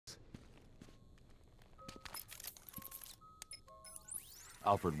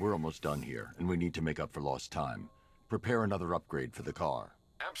Alfred, we're almost done here, and we need to make up for lost time. Prepare another upgrade for the car.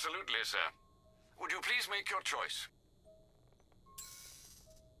 Absolutely, sir. Would you please make your choice?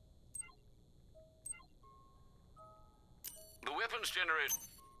 The weapons generate...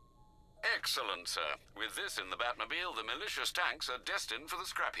 Excellent, sir. With this in the Batmobile, the malicious tanks are destined for the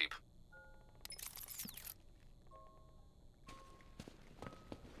scrap heap.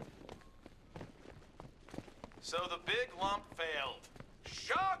 So the big lump failed.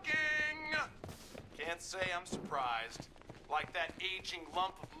 Shocking! Can't say I'm surprised. Like that aging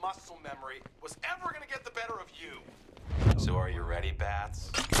lump of muscle memory was ever gonna get the better of you. So are you ready, Bats?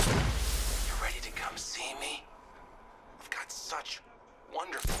 You ready to come see me? I've got such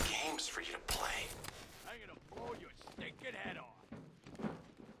wonderful games for you to play. I'm gonna blow your stinking head off.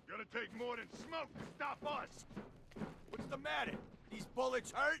 Gonna take more than smoke to stop us. What's the matter? These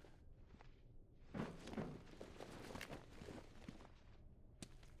bullets hurt?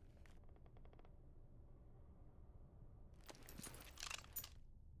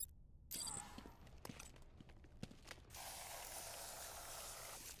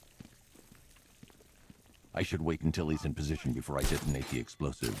 I should wait until he's in position before I detonate the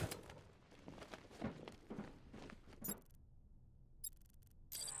explosive.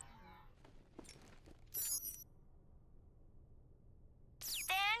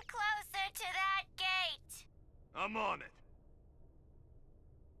 Stand closer to that gate. I'm on it.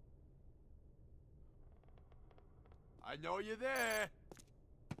 I know you're there.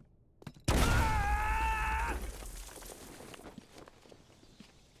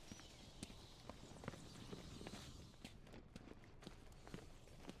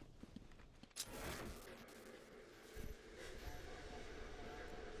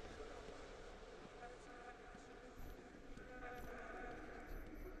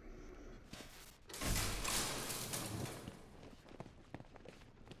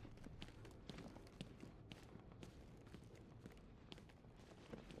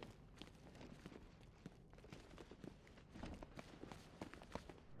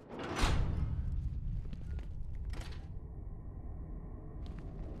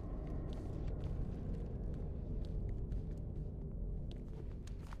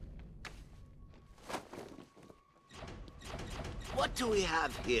 What do we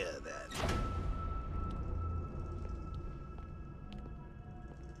have here, then?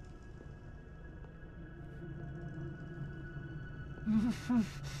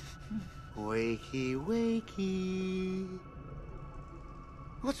 Wakey, wakey.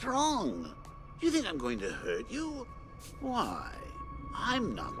 What's wrong? Do you think I'm going to hurt you? Why?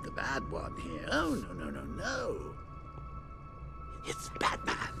 I'm not the bad one here. Oh, no. It's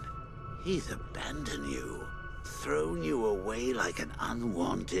Batman. He's abandoned you. Thrown you away like an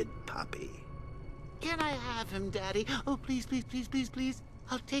unwanted puppy. Can I have him, Daddy? Oh, please, please, please, please, please.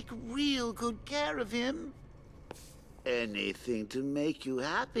 I'll take real good care of him. Anything to make you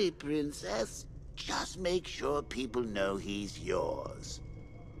happy, Princess. Just make sure people know he's yours.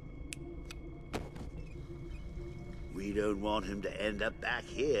 We don't want him to end up back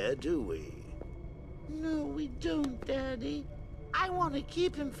here, do we? No, we don't, Daddy. I want to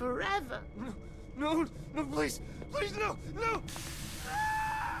keep him forever. No, please, no!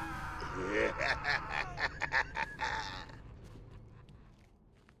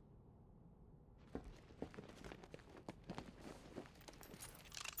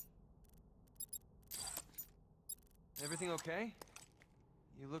 Everything okay?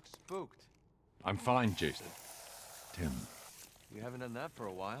 You look spooked. I'm fine, Jason. Tim. You haven't done that for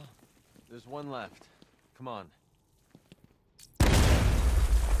a while. There's one left. Come on.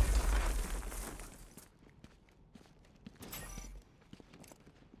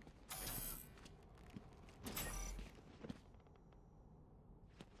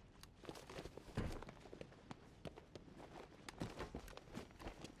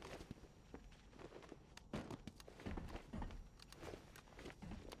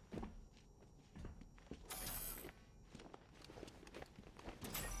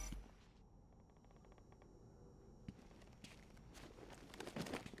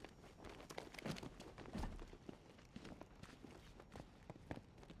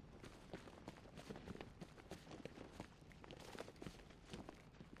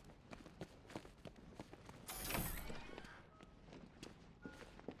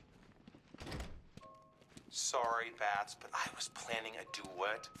 Sorry, Bats, but I was planning a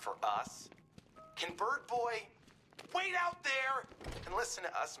duet for us. Can Bird Boy wait out there and listen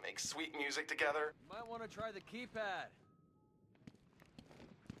to us make sweet music together? You might want to try the keypad.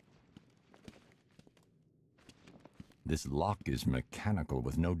 This lock is mechanical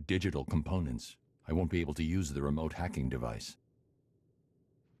with no digital components. I won't be able to use the remote hacking device.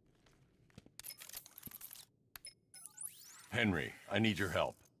 Henry, I need your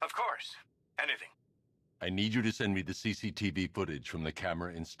help. Of course. Anything. I need you to send me the CCTV footage from the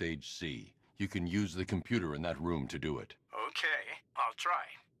camera in Stage C. You can use the computer in that room to do it. Okay, I'll try.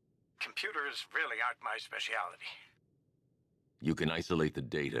 Computers really aren't my specialty. You can isolate the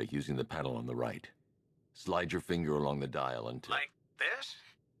data using the panel on the right. Slide your finger along the dial until... Like this?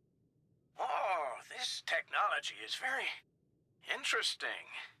 Oh, this technology is very interesting.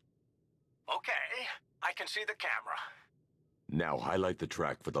 Okay, I can see the camera. Now highlight the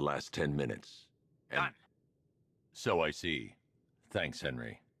track for the last 10 minutes. And... Done. So I see. Thanks,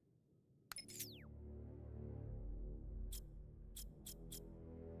 Henry.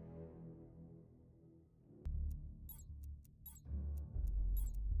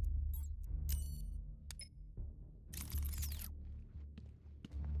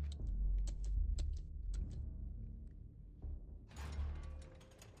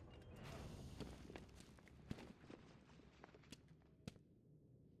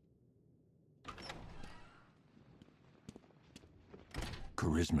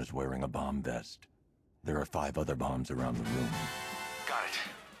 Charisma's wearing a bomb vest. There are 5 other bombs around the room. Got it.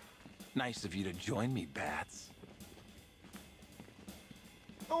 Nice of you to join me, Bats.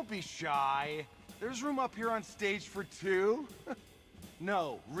 Don't be shy. There's room up here on stage for 2.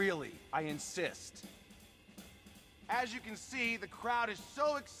 No, really, I insist. As you can see, the crowd is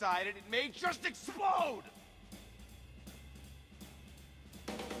so excited it may just explode!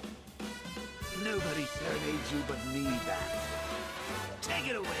 Nobody serenades you but me, Bats. Take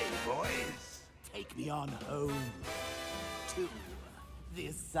it away, boys. Take me on home to the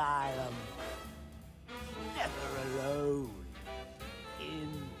asylum. Never alone in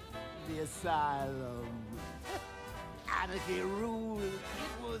the asylum. Anarchy ruled,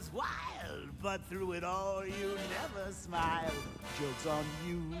 it was wild, but through it all you never smiled. Joke's on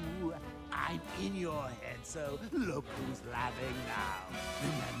you, I'm in your head, so look who's laughing now.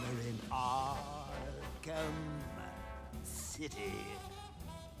 Remembering Arkham City.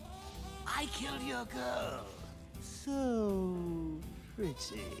 I killed your girl, so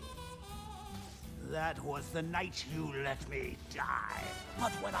pretty. That was the night you let me die.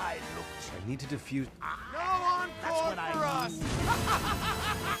 But when I looked, I need to defuse... No encore that's when for I us! knew.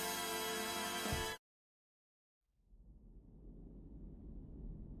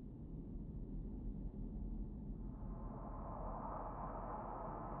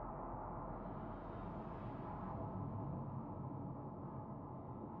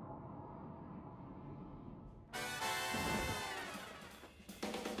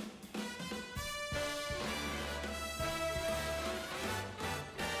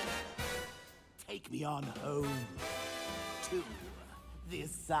 Take me on home to the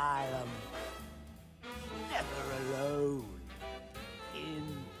asylum. Never alone in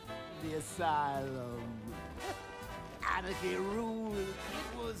the asylum. Anarchy ruled,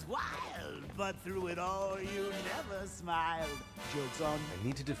 it was wild, but through it all you never smiled. Joke's on I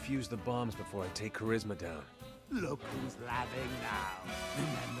need to defuse the bombs before I take Charisma down. Look who's laughing now.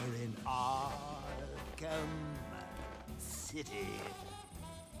 Remembering Arkham City.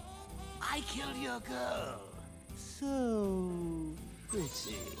 I killed your girl, so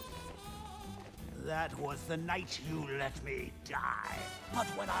pretty. That was the night you let me die. But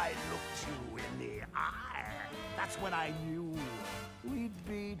when I looked you in the eye, that's when I knew we'd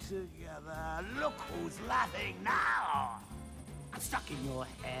be together. Look who's laughing now. I'm stuck in your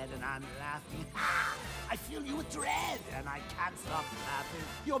head and I'm laughing. Ah, I feel you with dread and I can't stop laughing.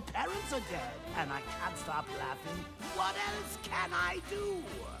 Your parents are dead and I can't stop laughing. What else can I do?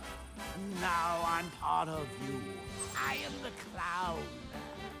 Now I'm part of you. I am the clown,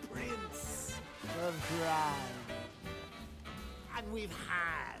 prince of crime. And we've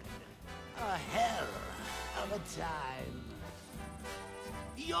had a hell of a time.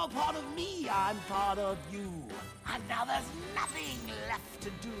 You're part of me, I'm part of you. And now there's nothing left to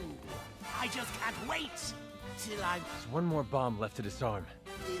do. I just can't wait till I'm There's one more bomb left to disarm.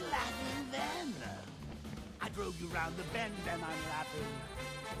 laughing then. I drove you round the bend and I'm laughing.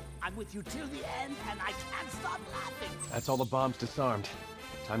 I'm with you till the end and I can't stop laughing. That's all the bombs disarmed.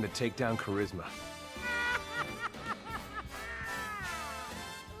 Time to take down Charisma.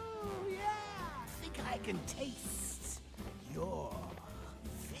 Oh yeah, I think I can taste your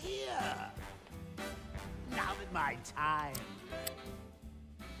fear. Now that my time.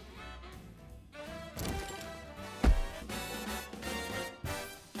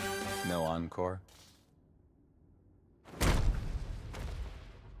 No encore?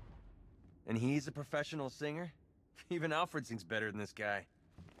 And he's a professional singer? Even Alfred sings better than this guy.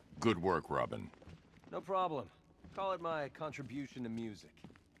 Good work, Robin. No problem. Call it my contribution to music.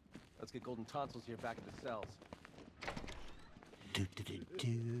 Let's get Golden Tonsils here back at the cells.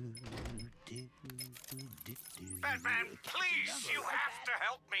 Batman, please, you have to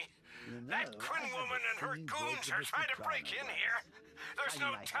help me. That Quinn woman and her goons are trying to break in here. There's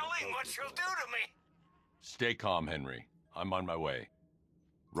no telling what she'll do to me. Stay calm, Henry. I'm on my way.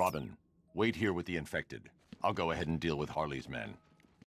 Robin, wait here with the infected. I'll go ahead and deal with Harley's men.